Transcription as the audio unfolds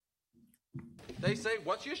They say,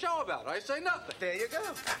 what's your show about? I say nothing. There you go.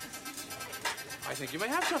 I think you may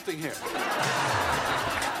have something here.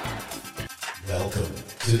 Welcome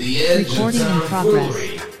to the Edge of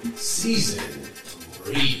Tomfoolery, Season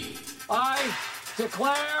 3. I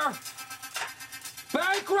declare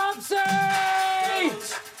bankruptcy!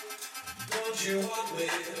 Don't you want me?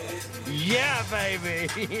 Yeah, baby!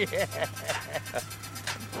 Yeah.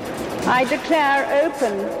 I declare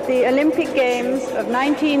open the Olympic Games of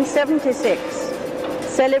 1976,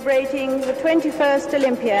 celebrating the 21st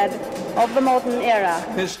Olympiad of the modern era.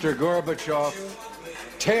 Mr. Gorbachev,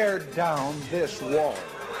 tear down this wall.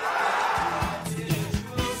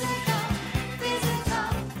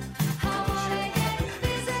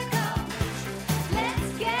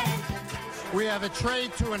 We have a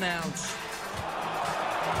trade to announce.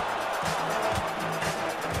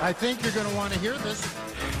 I think you're going to want to hear this.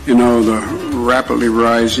 You know, the rapidly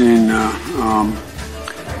rising I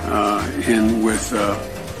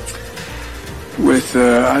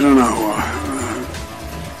don't know.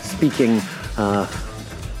 Speaking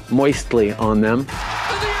moistly on them. And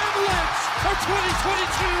the Avalanche are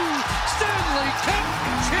 2022 Stanley Cup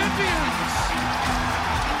champions!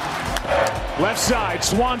 Left side,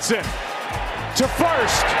 Swanson to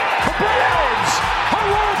first. The Browns are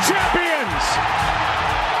world champions!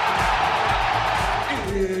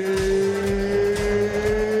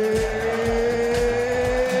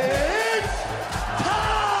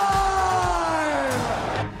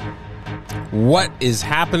 What is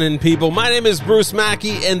happening, people? My name is Bruce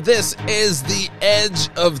Mackey, and this is the Edge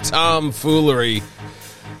of Tomfoolery.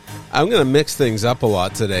 I'm going to mix things up a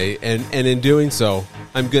lot today, and in doing so,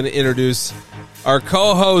 I'm going to introduce our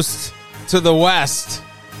co-host to the West.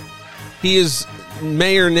 He is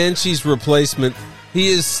Mayor Nenshie's replacement. He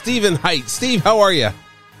is Stephen Height. Steve, how are you?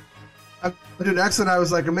 I'm doing excellent. I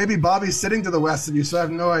was like, maybe Bobby's sitting to the west of you, so I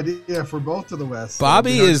have no idea if we're both to the west.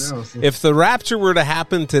 Bobby is, if the rapture were to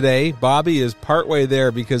happen today, Bobby is partway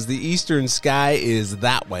there because the eastern sky is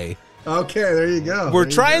that way. Okay, there you go. We're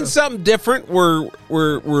trying something different. We're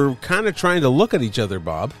kind of trying to look at each other,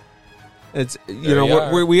 Bob. It's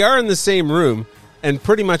we are in the same room, and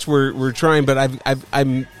pretty much we're trying. But I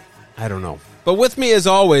don't know. But with me as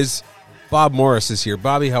always, Bob Morris is here.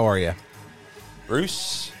 Bobby, how are you?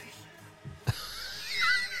 Bruce.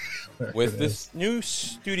 With this new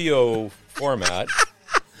studio format,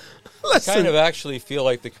 I kind of actually feel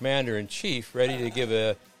like the commander-in-chief ready to give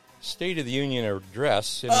a State of the Union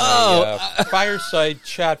address in a fireside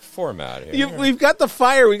chat format. We've got the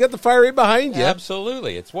fire. We got the fire right behind you.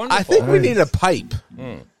 Absolutely. It's wonderful. I think we need a pipe.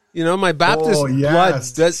 You know, my Baptist blood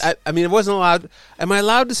does. I mean, it wasn't allowed. Am I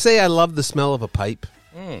allowed to say I love the smell of a pipe?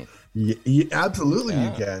 Yeah, absolutely,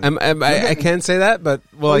 you can. I can say that, but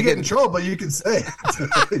I get in trouble. But you can say it.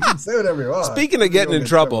 You can say whatever you want. Speaking of getting in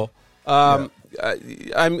trouble, I'm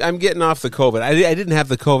getting off the COVID. I didn't have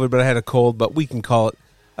the COVID, but I had a cold. But we can call it.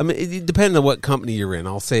 I mean, it depends on what company you're in.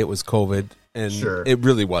 I'll say it was COVID, and it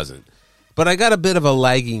really wasn't. But I got a bit of a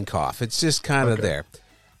lagging cough. It's just kind of there.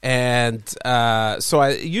 And so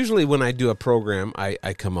I usually when I do a program,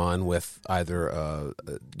 I come on with either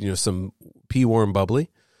some pea warm bubbly.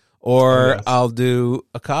 Or I'll do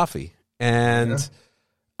a coffee. And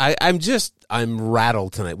I'm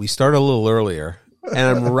rattled tonight. We started a little earlier, and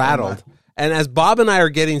I'm rattled. And as Bob and I are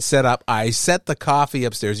getting set up, I set the coffee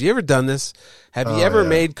upstairs. You ever done this? Have you ever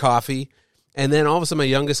made coffee? And then all of a sudden my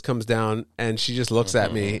youngest comes down, and she just looks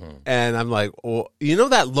at me, and I'm like, oh, you know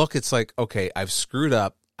that look? It's like, okay, I've screwed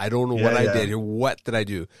up. I don't know what I did here. What did I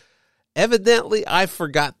do? Evidently, I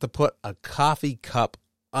forgot to put a coffee cup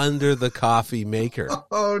under the coffee maker.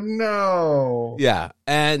 Oh no. Yeah.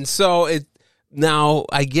 And so now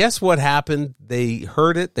I guess what happened, they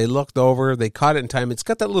heard it, they looked over, they caught it in time. It's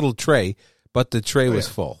got that little tray, but the tray was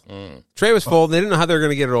full. Tray was full. They didn't know how they were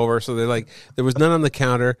going to get it over, so they're like, there was none on the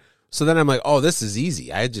counter. So then I'm like, oh, this is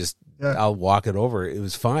easy. I'll walk it over. It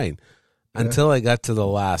was fine. Until I got to the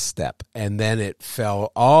last step, and then it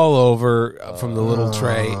fell all over from the little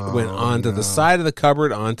tray, went onto the side of the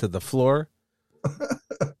cupboard, onto the floor.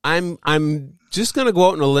 I'm just going to go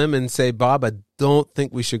out on a limb and say, Bob, I don't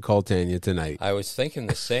think we should call Tanya tonight. I was thinking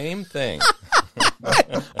the same thing.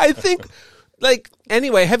 I think,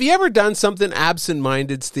 anyway, have you ever done something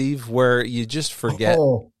absent-minded, Steve, where you just forget?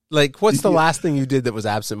 What's the last thing you did that was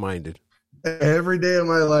absent-minded? Every day of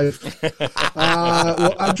my life.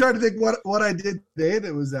 I'm trying to think what I did today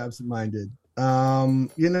that was absent-minded.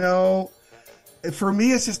 For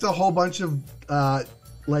me, it's just a whole bunch of,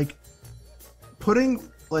 putting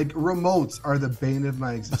remotes are the bane of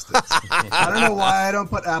my existence. I don't know why I don't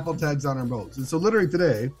put Apple tags on remotes. And so literally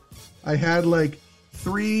today I had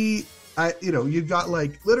 3 you've got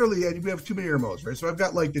like literally, we have too many remotes, right? So I've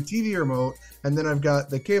got like the TV remote, and then I've got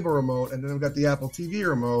the cable remote, and then I've got the Apple TV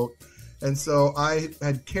remote. And so I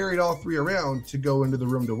had carried all three around to go into the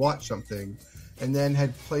room to watch something, and then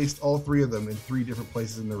had placed all three of them in three different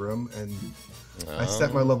places in the room. And I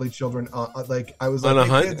set my lovely children I was like,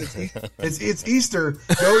 hey, kids, it's Easter,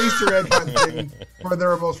 go Easter egg hunting for the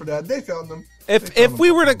remotes for Dad. They found them. If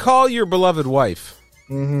we were to call your beloved wife,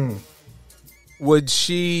 mm-hmm. would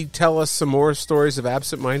she tell us some more stories of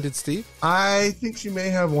absent-minded Steve? I think she may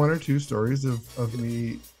have one or two stories of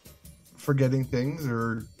me forgetting things,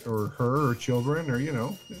 or her, or children, or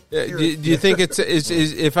do you think it's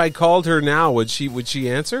if I called her now, would she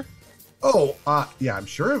answer? Oh, yeah, I'm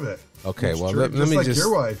sure of it. Okay, well, sure, let me like just.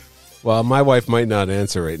 Your wife. Well, my wife might not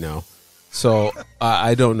answer right now, so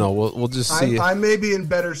I don't know. We'll just see. I may be in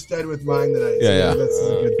better stead with mine than I. Yeah. That's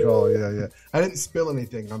a good call. Yeah. I didn't spill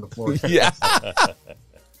anything on the floor. Yeah,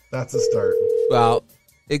 that's a start. Well,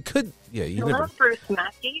 it could. Yeah, you Hello, never. Bruce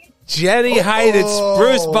Mackey. Jenny Height, it's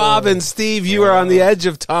Bruce, Bob, and Steve. You are on the edge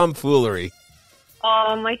of tomfoolery.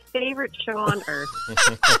 Oh, my favorite show on earth.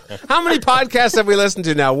 How many podcasts have we listened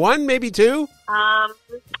to now? One, maybe two?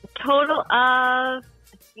 Total of, I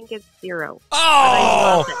think it's 0.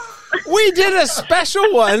 Oh! We did a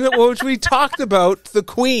special one, which we talked about the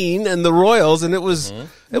Queen and the Royals, and it was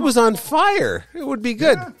on fire. It would be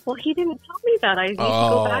good. Yeah. Well, he didn't tell me that. I need to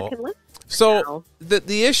go back and listen. So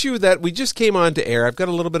the issue that we just came on to air, I've got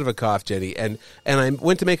a little bit of a cough, Jenny, and I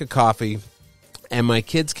went to make a coffee, and my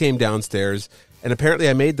kids came downstairs, and apparently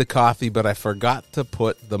I made the coffee, but I forgot to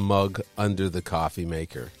put the mug under the coffee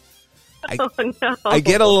maker. No. I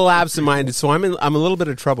get a little absent-minded, so I'm a little bit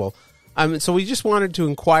of trouble. So we just wanted to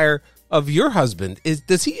inquire of your husband.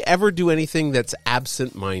 Does he ever do anything that's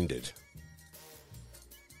absent-minded?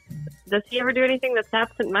 Does he ever do anything that's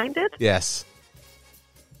absent-minded? Yes.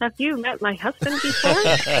 Have you met my husband before?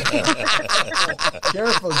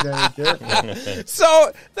 Careful, Jenny, careful.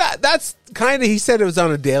 So that's kind of, he said it was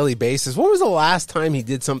on a daily basis. When was the last time he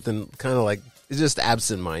did something kind of like just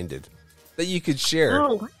absent-minded that you could share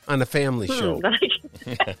on a family show?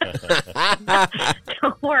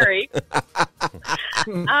 Don't worry.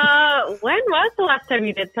 When was the last time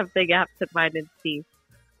you did something absent-minded, Steve?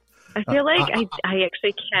 I feel like I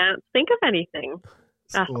actually can't think of anything.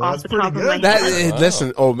 Off the top of my head.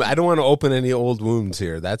 Listen, I don't want to open any old wounds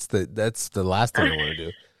here. That's the last thing I want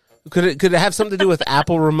to do. Could it have something to do with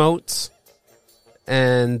Apple remotes?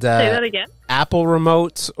 And say that again. Apple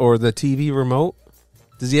remotes or the TV remote?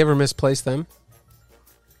 Does he ever misplace them?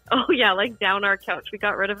 Oh yeah, like down our couch. We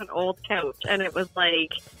got rid of an old couch, and it was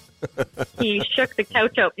like he shook the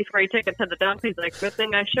couch out before he took it to the dump. He's like, "Good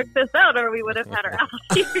thing I shook this out, or we would have had our Apple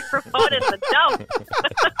TV remote in the dump."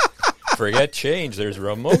 Forget change. There's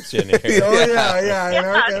remotes in here. Oh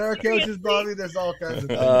yeah. In our couches, Bobby, there's all kinds of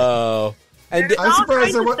things. Oh, and I'm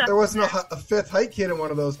surprised there wasn't a fifth height kid in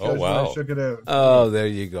one of those couches when I shook it out. Oh, there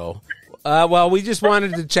you go. Well, we just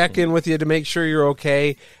wanted to check in with you to make sure you're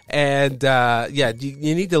okay. And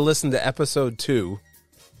you need to listen to episode 2.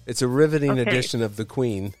 It's a riveting edition of the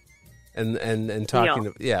Queen, and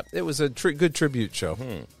talking. It was a good tribute show.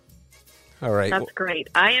 All right, that's great.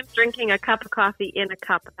 I am drinking a cup of coffee in a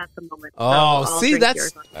cup at the moment. Oh, so see,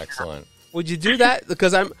 that's excellent. Would you do that?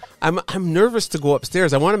 Because I'm nervous to go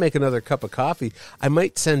upstairs. I want to make another cup of coffee. I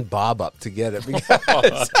might send Bob up to get it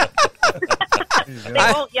because they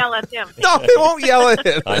won't yell at him. No, they won't yell at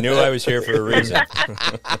him. I knew I was here for a reason.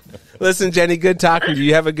 Listen, Jenny, good talking to you.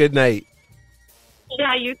 You have a good night.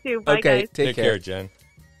 Yeah, you too. Bye, guys. Take care, Jen.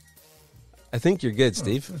 I think you're good,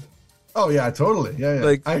 Steve. Oh yeah, totally. Yeah.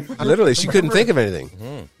 Like literally, she couldn't think of anything.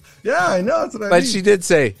 Mm-hmm. Yeah, I know. That's what I mean. But she did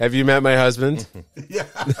say, "Have you met my husband?" Yeah,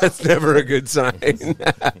 that's never a good sign. This is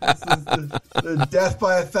the death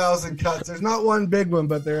by 1,000 cuts. There's not one big one,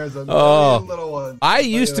 but there is a million little one. I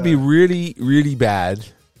used to be really, really bad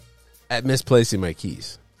at misplacing my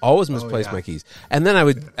keys. Always misplace my keys, and then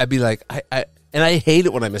I'd be like, and I hate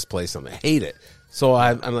it when I misplace them. I hate it. So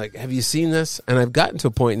I'm like, have you seen this? And I've gotten to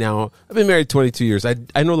a point now. I've been married 22 years. I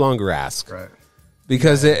no longer ask, right?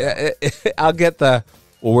 Because I'll get the,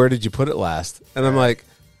 well, where did you put it last? And I'm like,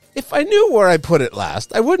 if I knew where I put it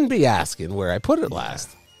last, I wouldn't be asking where I put it last.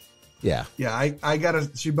 Yeah. Yeah,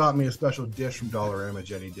 she bought me a special dish from Dollarama,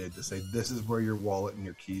 Jenny did, to say, this is where your wallet and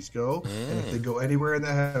your keys go. And if they go anywhere in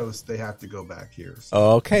the house, they have to go back here. So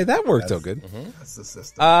okay, that worked out good. That's the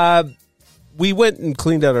system. We went and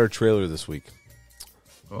cleaned out our trailer this week.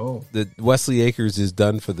 Oh. The Wesley Acres is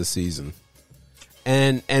done for the season.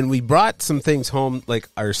 And we brought some things home, like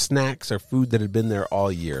our snacks, our food that had been there all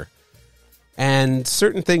year. And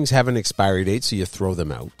certain things have an expiry date, so you throw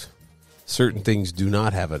them out. certain things do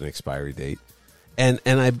not have an expiry date. And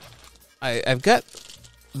I've got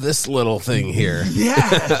this little thing here.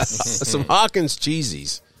 Yes. Some Hawkins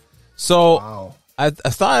Cheesies. So Wow. I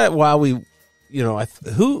thought while we,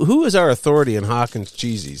 who is our authority in Hawkins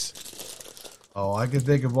Cheesies? Oh, I can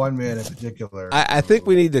think of one man in particular. I think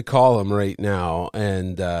we need to call him right now.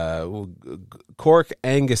 And Cork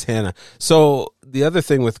Angus Hanna. So the other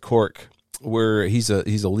thing with Cork, he's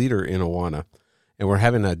a leader in Awana, and we're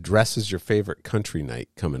having a Dress As Your Favorite Country night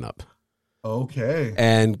coming up. Okay.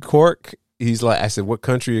 And Cork, he's like, I said, what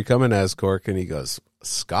country are you coming as, Cork? And he goes,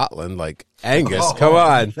 Scotland. Like, Angus, come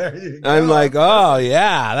on. I'm like, oh,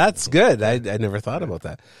 yeah, that's good. I never thought about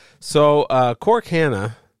that. So Cork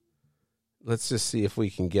Hanna, let's just see if we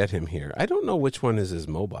can get him here. I don't know which one is his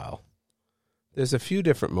mobile. There's a few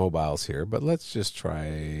different mobiles here, but let's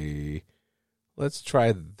try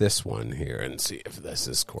this one here and see if this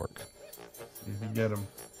is Cork. You can get him.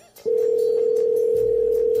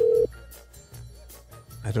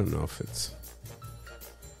 I don't know if it's...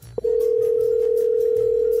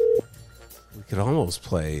 We could almost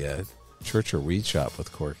play Church or Weed Shop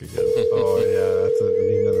with Cork again. Oh, yeah, we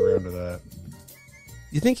need another round of that.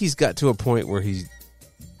 You think he's got to a point where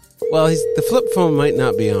the flip phone might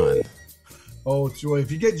not be on. Oh, so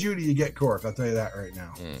if you get Judy, you get Cork. I'll tell you that right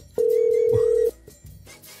now.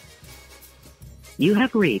 You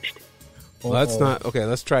have reached. Well, that's not... Okay,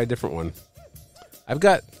 let's try a different one. I've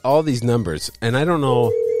got all these numbers, and I don't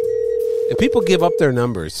know if people give up their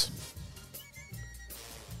numbers.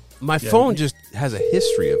 My phone just has a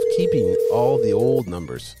history of keeping all the old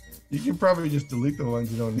numbers. You can probably just delete the ones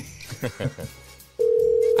you don't need.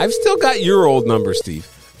 I've still got your old number, Steve.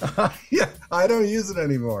 Yeah, I don't use it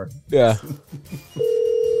anymore. Yeah.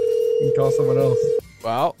 You can call someone else.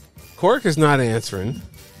 Well, Cork is not answering.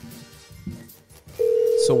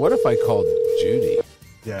 So what if I called Judy?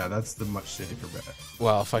 Yeah, that's the much safer bet.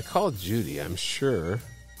 Well, if I called Judy, I'm sure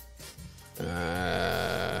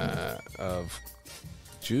of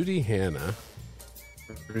Judy Hanna.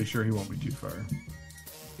 Pretty sure he won't be too far.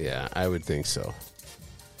 Yeah, I would think so.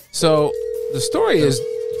 So the story is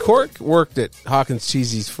Cork worked at Hawkins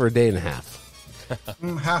Cheesies for a day and a half.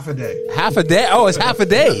 Half a day. Half a day? Oh, it's half a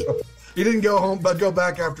day. He didn't go home, but go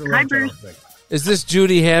back after lunch. Hi, Bruce. Is this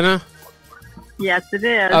Judy Hanna? Yes, it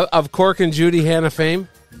is. Of Cork and Judy Hanna fame?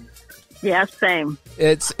 Yes, same.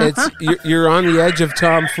 It's you're on the edge of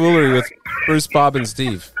tomfoolery with Bruce, Bob, and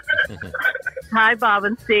Steve. Hi, Bob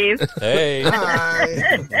and Steve. Hey.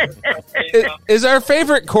 Hi. Is our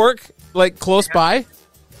favorite Cork like close by?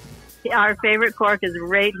 Our favorite Cork is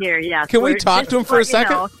right here. Yes. Can we talk to him for a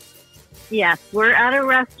second? Yes, we're at a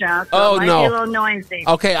restaurant. So it might be a little noisy.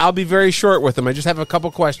 Okay, I'll be very short with him. I just have a couple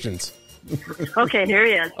questions. Okay, here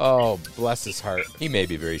he is. Oh, bless his heart. He may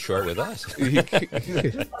be very short with us.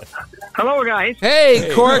 Hello, guys.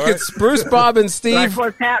 Hey, Cork, it's Bruce, Bob, and Steve. Like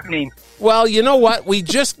what's happening? Well, you know what? We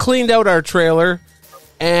just cleaned out our trailer,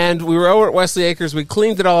 and we were over at Wesley Acres. We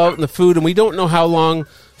cleaned it all out in the food, and we don't know how long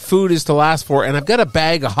food is to last for. And I've got a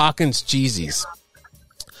bag of Hawkins Cheesies.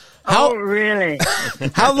 Oh, really?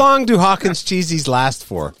 How long do Hawkins Cheesies last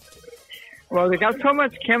for? Well, they got so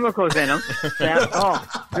much chemicals in them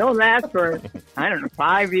that, they'll last for,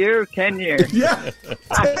 5 years, 10 years. Yeah,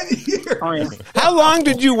 10 years. Oh, yeah. How long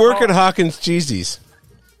did you work at Hawkins Cheesies?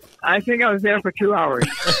 I think I was there for 2 hours.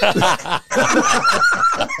 And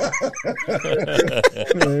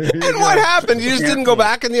what happened? You just didn't go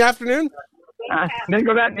back in the afternoon? Didn't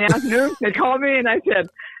go back in the afternoon. They called me and I said,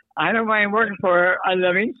 I don't mind working for a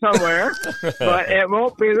living somewhere, but it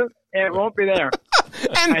won't be there.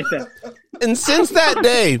 I said. And since that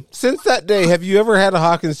day, have you ever had a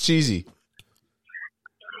Hawkins Cheesy?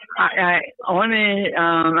 I only,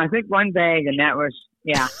 I think one bag, and that was,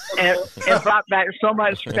 it brought back so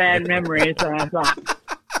much bad memories, and I thought,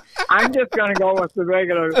 I'm just going to go with the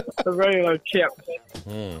regular chips.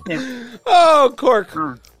 Yeah. Oh, Cork.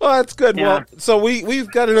 Well, that's good. Yeah. Well, so we've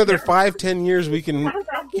got another 5-10 years we can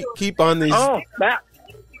keep on these. That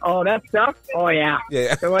stuff? Oh, yeah.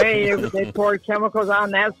 Yeah. The way they pour chemicals on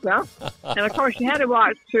that stuff. And, of course, you had to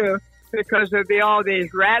watch, too, because there'd be all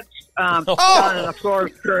these rats down on the floor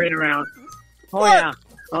scurrying around. What?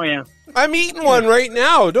 Oh, yeah. I'm eating one right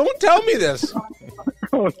now. Don't tell me this.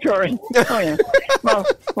 Oh, sorry. Oh, yeah. Well,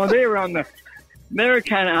 they were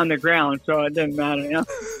kind of on the ground, so it didn't matter, you know.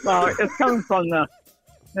 Well, it was coming from the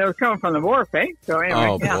wharf, eh? So anyway,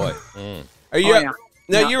 oh, yeah. boy. Are you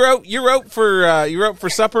now you're out for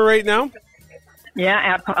supper right now?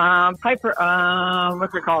 Yeah, at Piper,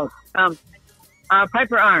 what's it called?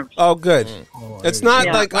 Piper Arms. Oh, good. It's not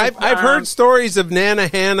like I've heard stories of Nana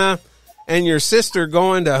Hannah and your sister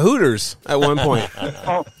going to Hooters at one point.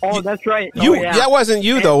 That's right. That wasn't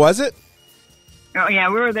you, though, was it? Oh, yeah,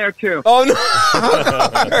 we were there, too. Oh, no.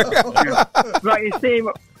 But you see,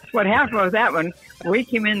 what happened was that one, we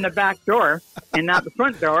came in the back door and not the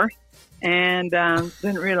front door, and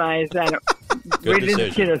didn't realize that we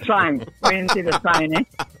didn't see the sign. Eh?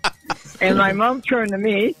 And my mom turned to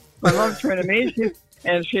me. She,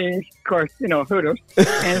 of course, Hooters.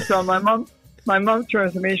 And so my mom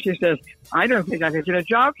turns to me. She says, "I don't think I could get a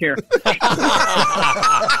job here."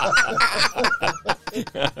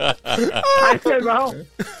 I said, "Well,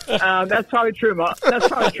 that's probably true, Mom. That's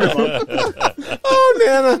probably true, Mom." Oh,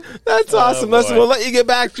 Nana, that's awesome. Listen, we'll let you get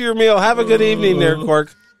back to your meal. Have a good evening there,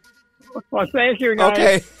 Cork. Well, thank you, guys.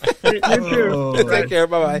 Okay. You too. Take care.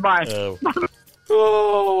 Bye-bye. Bye.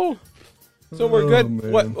 Oh. So we're good.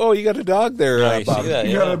 Man. What? Oh, you got a dog there, Bob. See that,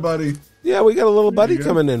 You got it, buddy. Yeah, we got a little buddy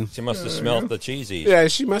coming in. She must have smelled the cheesies. Yeah,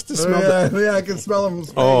 she must have smelled it. Yeah, I can smell him.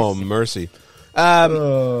 Oh, mercy.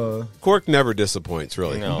 Cork never disappoints,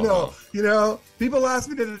 really. No. People ask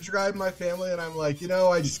me to describe my family, and I'm like,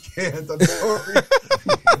 I just can't. I'm sorry.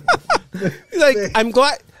 I'm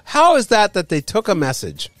glad. How is that they took a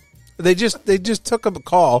message? They just took a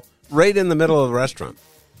call right in the middle of the restaurant.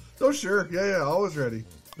 Oh, sure. Yeah, always ready.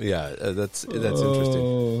 Yeah, that's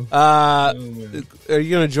interesting. Are you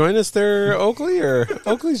going to join us there, Oakley? Or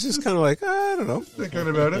Oakley's just kind of like, I don't know. Thinking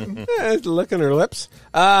about it. Yeah, licking her lips.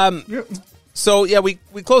 So, yeah, we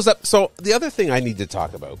closed up. So, the other thing I need to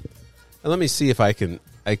talk about, and let me see if I can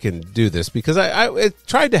do this, because I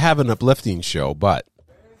tried to have an uplifting show, but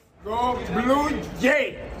Go Blue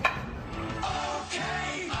Jay!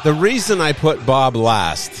 The reason I put Bob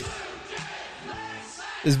last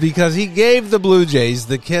is because he gave the Blue Jays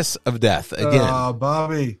the kiss of death again. Oh,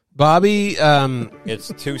 Bobby.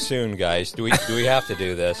 It's too soon, guys. Do we have to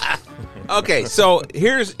do this? Okay, so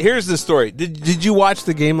here's the story. Did you watch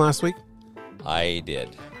the game last week? I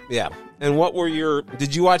did. Yeah. And what were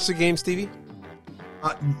did you watch the game, Stevie?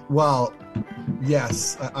 Well,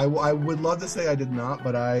 yes. I would love to say I did not,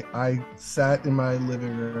 but I sat in my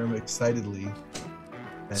living room excitedly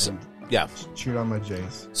and cheered on my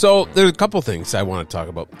Jays. So there's a couple things I want to talk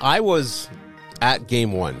about. I was at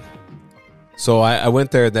game 1. So I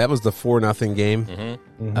went there. That was the 4-0 game.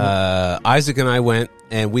 Mm-hmm. Isaac and I went,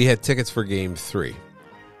 and we had tickets for game 3.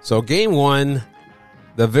 So game 1,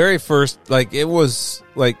 the very first, it was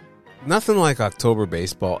nothing like October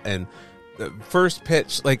baseball. And the first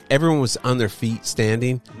pitch, everyone was on their feet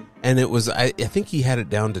standing. And it was, I think he had it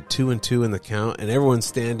down to 2-2 in the count, and everyone's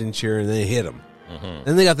standing, cheering, and they hit him. Mm-hmm.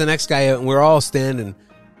 Then they got the next guy out, and we're all standing.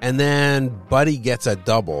 And then Buddy gets a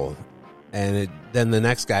double, and then the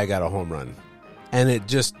next guy got a home run. And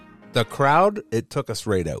the crowd, it took us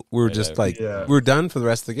right out. We were just we're done for the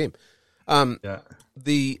rest of the game.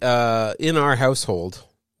 In our household,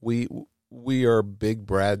 we are big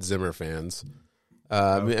Brad Zimmer fans.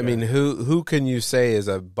 Okay. I mean, who can you say is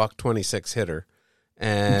a $126 hitter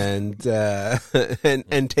and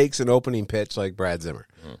and takes an opening pitch like Brad Zimmer?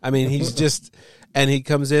 I mean, he's just, and he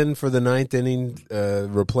comes in for the 9th inning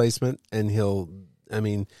replacement, and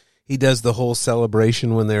he does the whole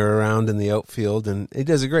celebration when they're around in the outfield, and he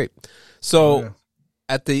does it great. So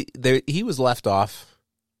he was left off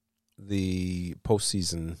the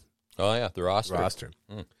postseason. Oh yeah, the roster.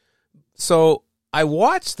 So I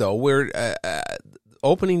watched though where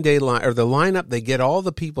opening day line or the lineup, they get all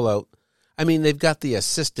the people out. I mean, they've got the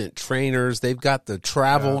assistant trainers, they've got the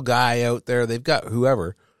travel guy out there, they've got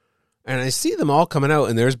whoever, and I see them all coming out,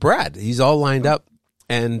 and there's Brad. He's all lined up,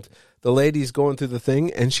 and the lady's going through the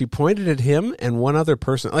thing, and she pointed at him and one other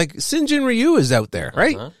person. Like, Sinjin Ryu is out there,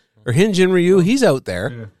 right? Or Hinjin Ryu, he's out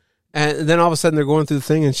there. Yeah. And then all of a sudden they're going through the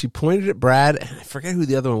thing, and she pointed at Brad, and I forget who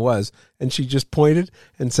the other one was, and she just pointed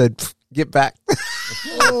and said, "Get back."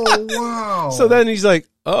 Oh, wow. So then he's like,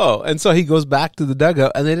 oh. And so he goes back to the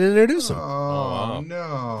dugout, and they didn't introduce him. Oh,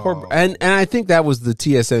 no. And I think that was the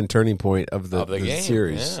TSN turning point of the game.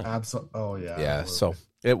 series. Yeah. Absolutely. Oh, yeah. Yeah, so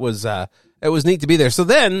it was neat to be there. So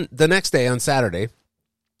then the next day on Saturday,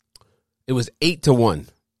 it was 8-1.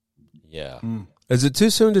 Yeah. Is it too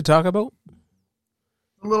soon to talk about?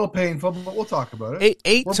 A little painful, but we'll talk about it.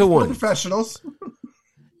 8-1. We're professionals.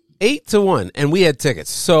 8-1, and we had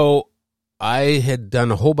tickets. So I had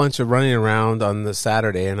done a whole bunch of running around on the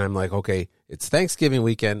Saturday, and I'm like, okay, it's Thanksgiving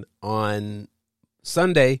weekend. On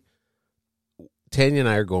Sunday, Tanya and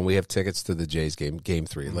I are going. We have tickets to the Jays game 3.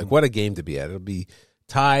 Mm-hmm. Like, what a game to be at. It'll be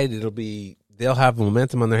tied. They'll have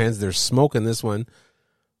momentum on their hands. They're smoking this one.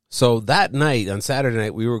 So that night, on Saturday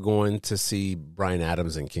night, we were going to see Bryan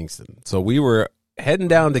Adams in Kingston. So we were heading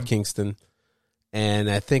down to Kingston, And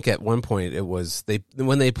I think at one point it was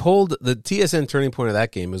when they pulled the TSN turning point of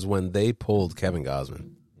that game is when they pulled Kevin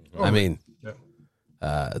Gosman. Oh, I mean,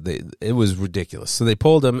 yeah. It was ridiculous. So they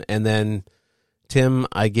pulled him, and then Tim,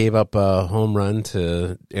 I gave up a home run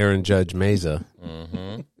to Aaron Judge Meza.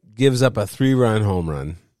 Mm-hmm. Gives up a 3-run home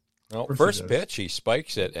run. Well, first pitch, he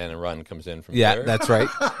spikes it, and a run comes in from Yeah, there. that's right.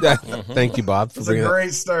 Thank you, Bob. It's a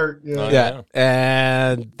great start. Yeah. Yeah.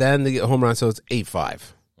 And then the home run, so it's 8-5.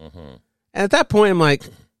 Mm-hmm. And at that point, I'm like,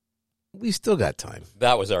 we still got time.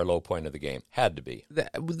 That was our low point of the game. Had to be.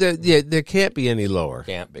 There can't be any lower.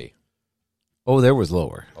 Can't be. Oh, there was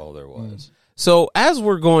lower. Oh, there was. So as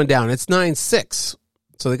we're going down, it's 9-6.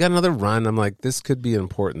 So they got another run. I'm like, this could be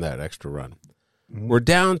important, that extra run. Mm-hmm. We're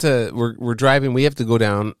down to, we're driving. We have to go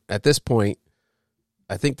down. At this point,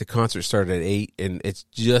 I think the concert started at 8, and it's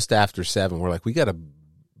just after 7. We're like, we got a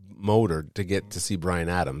motor to get to see Bryan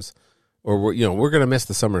Adams. Or, we're going to miss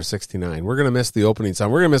the summer of 69. We're going to miss the opening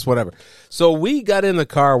song. We're going to miss whatever. So we got in the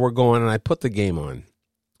car. We're going, and I put the game on.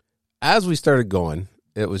 As we started going,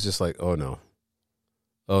 it was just like, oh, no.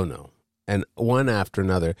 Oh, no. And one after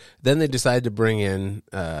another. Then they decided to bring in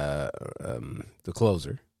the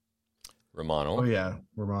closer. Romano. Oh, yeah.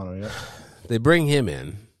 Romano, yeah. They bring him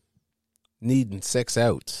in, needing 6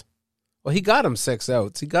 outs. Well, he got him 6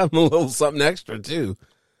 outs. He got him a little something extra, too.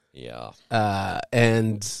 Yeah.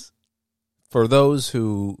 And for those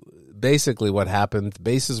who, basically what happened,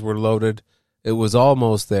 bases were loaded. It was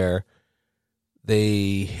almost there.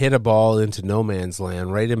 They hit a ball into no man's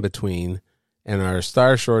land right in between, and our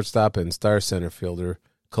star shortstop and star center fielder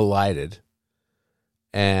collided,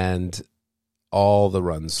 and all the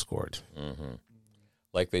runs scored. Mm-hmm.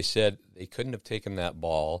 Like they said, they couldn't have taken that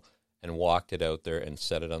ball and walked it out there and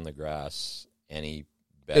set it on the grass any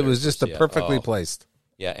better. It was just perfectly placed.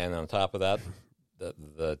 Yeah, and on top of that,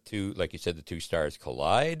 the two, like you said, the two stars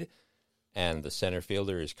collide, and the center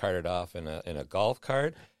fielder is carted off in a golf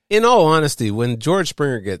cart. In all honesty, when George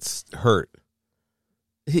Springer gets hurt,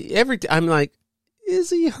 I'm like, is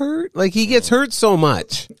he hurt? Like, he gets hurt so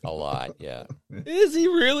much. A lot, yeah. Is he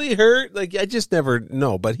really hurt? Like, I just never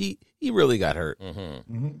know, but he really got hurt. Mm-hmm.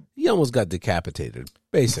 Mm-hmm. He almost got decapitated,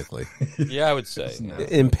 basically. Yeah, I would say.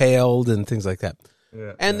 Impaled and things like that.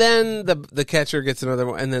 Yeah, and then the catcher gets another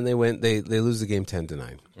one, and then they lose the game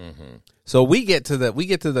 10-9. Mm-hmm. So we get to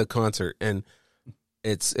the concert, and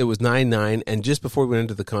it was 9-9, and just before we went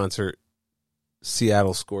into the concert,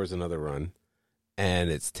 Seattle scores another run, and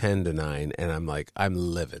it's 10-9, and I'm like, I'm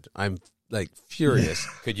livid. I'm like furious.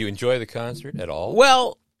 Could you enjoy the concert at all?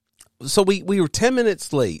 Well, so we were 10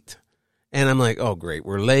 minutes late, and I'm like, oh great,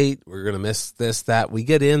 we're late. We're gonna miss this, that. We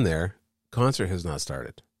get in there, concert has not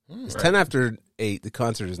started. It's 10 after 8. The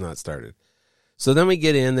concert has not started. So then we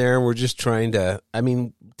get in there, and we're just trying to, I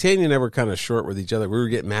mean, Tanya and I were kind of short with each other. We were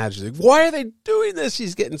getting mad. She's like, why are they doing this?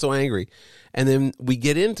 She's getting so angry. And then we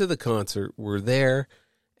get into the concert. We're there,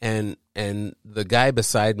 and the guy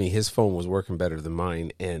beside me, his phone was working better than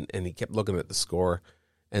mine, and he kept looking at the score.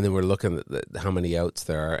 And then we're looking at how many outs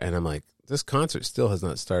there are, and I'm like, this concert still has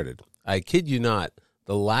not started. I kid you not.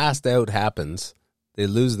 The last out happens. They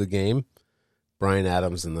lose the game. Bryan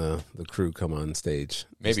Adams and the crew come on stage.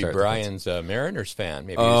 Maybe Brian's a Mariners fan.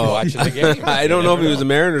 Maybe he was watching the game. I don't know if he was a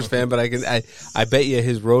Mariners fan, but I bet you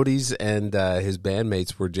his roadies and his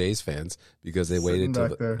bandmates were Jays fans because they waited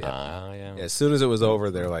till as soon as it was over,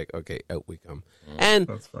 they're like, okay, out we come. And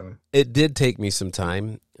that's funny. It did take me some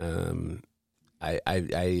time. I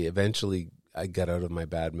eventually got out of my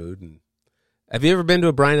bad mood. And have you ever been to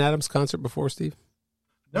a Bryan Adams concert before, Steve?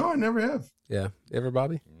 No, I never have. Yeah, you ever,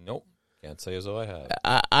 Bobby? Nope. Can't say as though I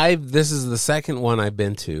have. This is the second one I've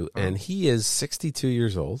been to, and he is 62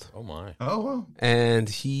 years old. Oh my! Oh wow! And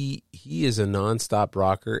he is a nonstop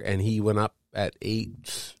rocker, and he went up at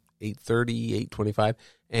 8:30, 8:25,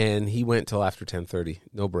 and he went till after 10:30.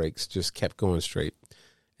 No breaks, just kept going straight.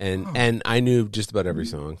 And I knew just about every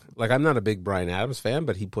song. Like, I'm not a big Bryan Adams fan,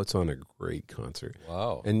 but he puts on a great concert.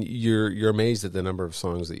 Wow! And you're amazed at the number of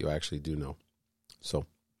songs that you actually do know. So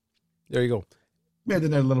there you go. Yeah,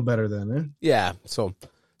 did that a little better then, eh? Yeah. So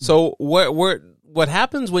what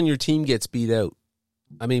happens when your team gets beat out?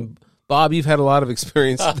 I mean, Bob, you've had a lot of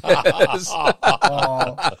experience with this.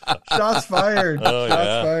 Shots fired. Shots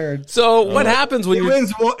fired. So what happens when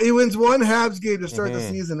he wins one Habs game to start the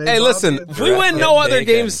season? Hey, listen, if we win no other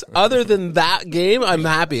games other than that game, I'm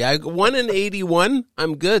happy. I won in 81.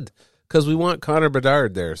 I'm good because we want Connor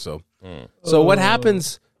Bedard there. So what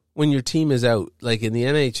happens when your team is out? Like in the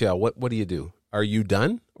NHL, what do you do? Are you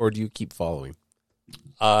done, or do you keep following?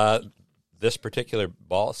 This particular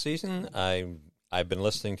ball season, I've been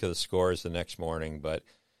listening to the scores the next morning, but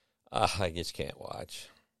I just can't watch.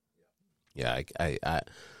 Yeah, I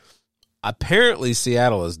apparently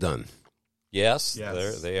Seattle is done. Yes.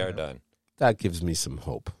 They are done. That gives me some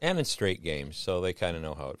hope. And in straight games, so they kind of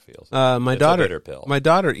know how it feels. My it's a bitter pill. My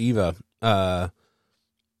daughter Eva,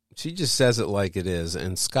 she just says it like it is.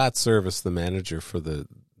 And Scott Service, the manager for the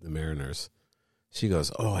Mariners, she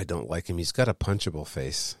goes, "Oh, I don't like him. He's got a punchable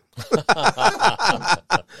face."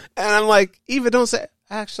 And I'm like, Eva, don't say.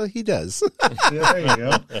 Actually, he does. Yeah, there you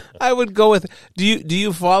go. I would go with. Do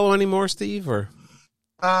you follow anymore, Steve? Or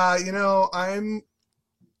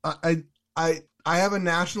I have a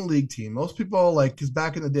National League team. Most people because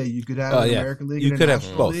back in the day you could have an American League. You and could a have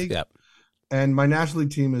National both. League. Yeah. And my National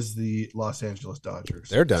League team is the Los Angeles Dodgers.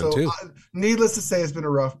 They're done too. Needless to say, it's been a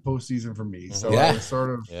rough postseason for me. So I was sort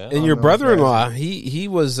of. Yeah. And your brother-in-law, he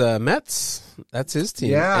was Mets. That's his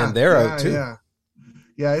team. Yeah, and they're out too.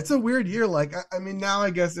 Yeah, it's a weird year. I mean, now I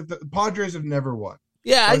guess if the Padres have never won.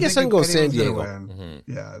 Yeah, I guess I can go San Diego.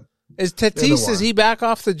 Yeah. Is Tatis? Is he back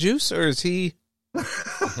off the juice, or is he?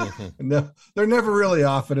 No, they're never really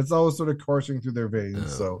off it. It's always sort of coursing through their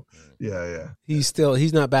veins. So yeah. He's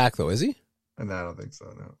not back though, is he? And I don't think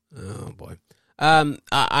so. No. Oh boy.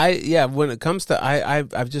 When it comes to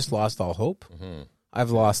I've just lost all hope. Mm-hmm.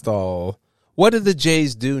 I've lost all. What do the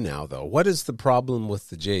Jays do now though? What is the problem with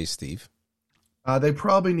the Jays, Steve? They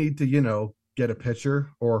probably need to get a pitcher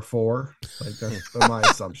or four. That's my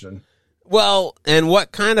assumption. Well, and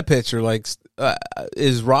what kind of pitcher?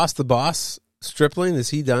 Is Ross the boss? Stripling, is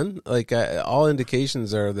he done? All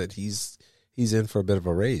indications are that he's in for a bit of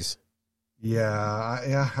a raise.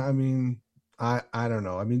 Yeah. I mean, I don't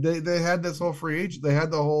know. I mean, they had this whole free agent. They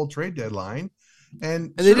had the whole trade deadline,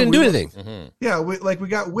 and they didn't do anything. Mm-hmm. Yeah, we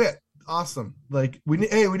got Witt. Awesome. We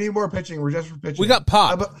need more pitching. We're just for pitching. We got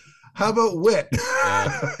Pop. How about Witt?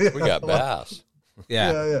 Yeah. We got Bass.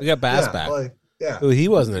 Yeah. We got Bass back. Ooh, he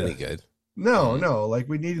wasn't any good. No.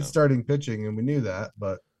 We needed starting pitching, and we knew that,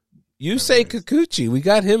 but. You say Kikuchi. We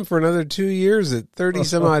got him for another 2 years at 30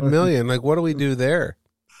 some odd million. What do we do there?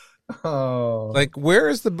 Oh, where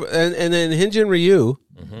is the and then Hyun-Jin Ryu?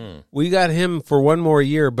 Mm-hmm. We got him for one more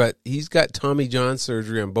year, but he's got Tommy John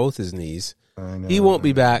surgery on both his knees. I know, he won't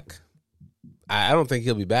be back. I don't think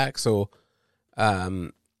he'll be back. So,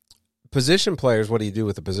 position players. What do you do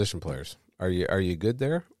with the position players? Are you good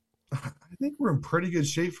there? I think we're in pretty good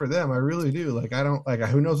shape for them. I really do. I don't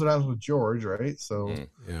who knows what happens with George, right? So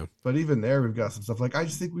yeah. But even there, we've got some stuff. I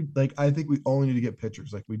just think I think we only need to get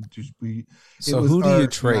pitchers. So who do you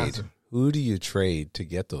trade? Massive. Who do you trade to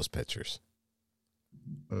get those pitchers?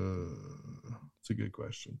 It's a good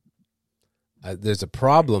question. There's a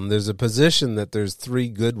problem. There's a position that there's three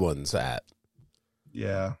good ones at.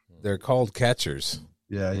 Yeah, they're called catchers.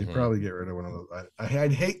 Yeah, you'd probably get rid of one of those.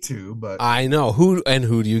 I'd hate to, but I know who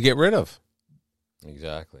do you get rid of?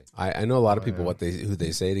 Exactly. I know a lot of people who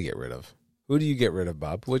they say to get rid of. Who do you get rid of,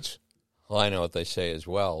 Bob? Which? Well, I know what they say as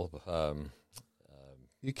well.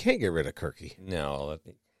 You can't get rid of Kirky. No,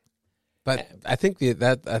 but I think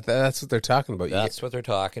that's what they're talking about. That's what they're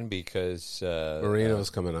talking because Marino's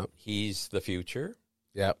coming up. He's the future.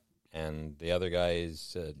 Yep. And the other guy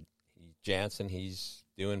is Jansen. He's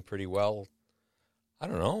doing pretty well. I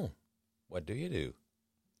don't know. What do you do?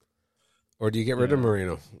 Or do you get rid of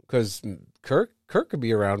Marino? Because Kirk could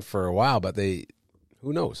be around for a while, but who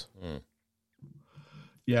knows?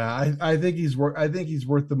 Yeah, I think he's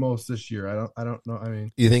worth the most this year. I don't know. I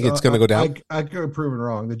mean, you think it's going to go down? I could have proven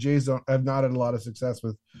wrong. The Jays have not had a lot of success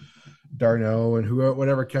with Darno and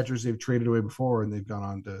whatever catchers they've traded away before, and they've gone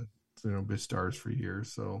on to be stars for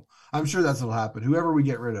years. So I'm sure that's what'll happen. Whoever we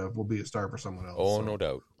get rid of will be a star for someone else. Oh, no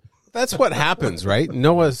doubt. That's what happens, right?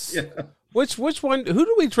 Noah's. Yeah. Which one? Who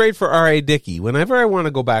do we trade for R.A. Dickey? Whenever I want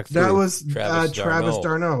to go back through. That was Travis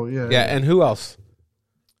Darno. Yeah, and who else?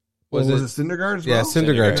 Was it Syndergaard as well? Yeah,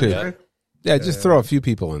 Syndergaard too. Yeah, just throw a few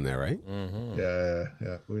people in there, right? Mm-hmm.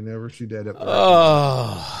 Yeah. We never see that up there.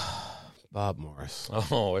 Oh, Bob Morris.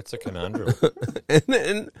 Oh, it's a conundrum.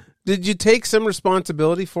 and did you take some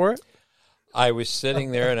responsibility for it? I was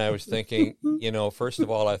sitting there and I was thinking, first of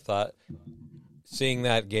all, I thought, seeing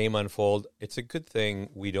that game unfold, it's a good thing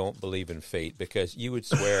we don't believe in fate, because you would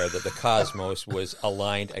swear that the cosmos was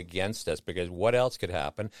aligned against us, because what else could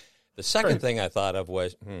happen? The second thing I thought of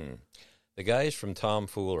was, the guys from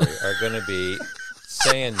Tomfoolery are going to be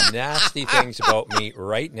saying nasty things about me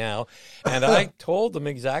right now, and I told them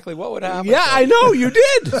exactly what would happen. Yeah, I know, you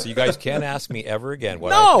did. So you guys can't ask me ever again.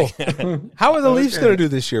 No. How are the Leafs going to do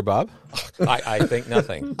this year, Bob? I think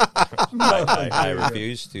nothing. I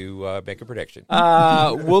refuse to make a prediction.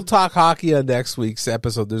 We'll talk hockey on next week's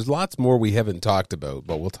episode. There's lots more we haven't talked about,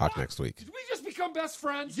 but we'll talk next week. Did we just become best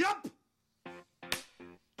friends? Yup.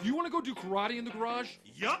 You want to go do karate in the garage?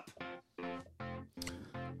 Yup.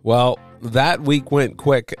 Well, that week went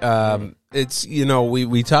quick. It's,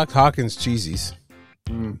 we talked Hawkins Cheesies.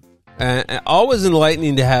 And always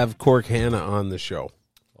enlightening to have Cork Hannah on the show.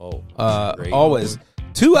 Oh, great. Always.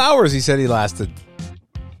 2 hours, he said he lasted.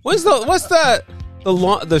 What's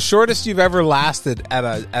the shortest you've ever lasted at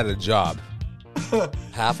a job?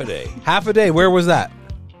 Half a day. Half a day. Where was that?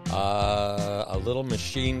 A little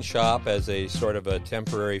machine shop as a sort of a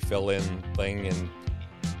temporary fill-in thing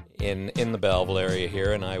in the Belleville area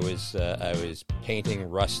here, and I was painting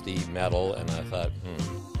rusty metal, and I thought,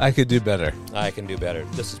 I could do better. I can do better.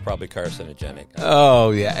 This is probably carcinogenic. Oh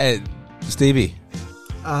yeah, hey, Stevie.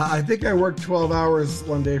 I think I worked 12 hours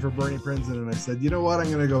one day for Bernie Princeton, and I said, you know what,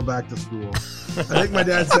 I'm going to go back to school. I think my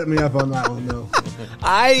dad set me up on that one, though.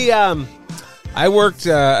 I worked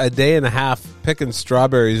a day and a half picking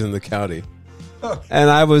strawberries in the county. And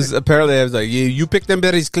I was like, you pick them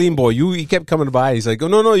berries clean, boy. He kept coming by. He's like, oh,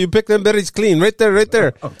 no, you pick them berries clean. Right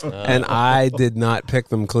there. And I did not pick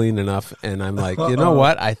them clean enough. And I'm like, you know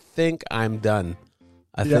what? I think I'm done.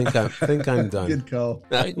 I think I'm done. Good call.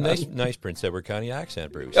 Nice Prince Edward County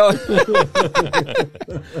accent, Bruce.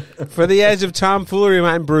 For the edge of tomfoolery,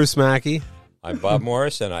 I'm Bruce Mackey. I'm Bob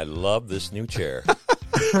Morris, and I love this new chair.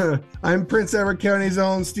 I'm Prince Edward County's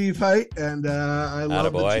own Steve Height, and I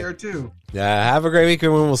love the chair, too. Yeah, have a great week,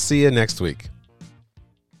 and we'll see you next week.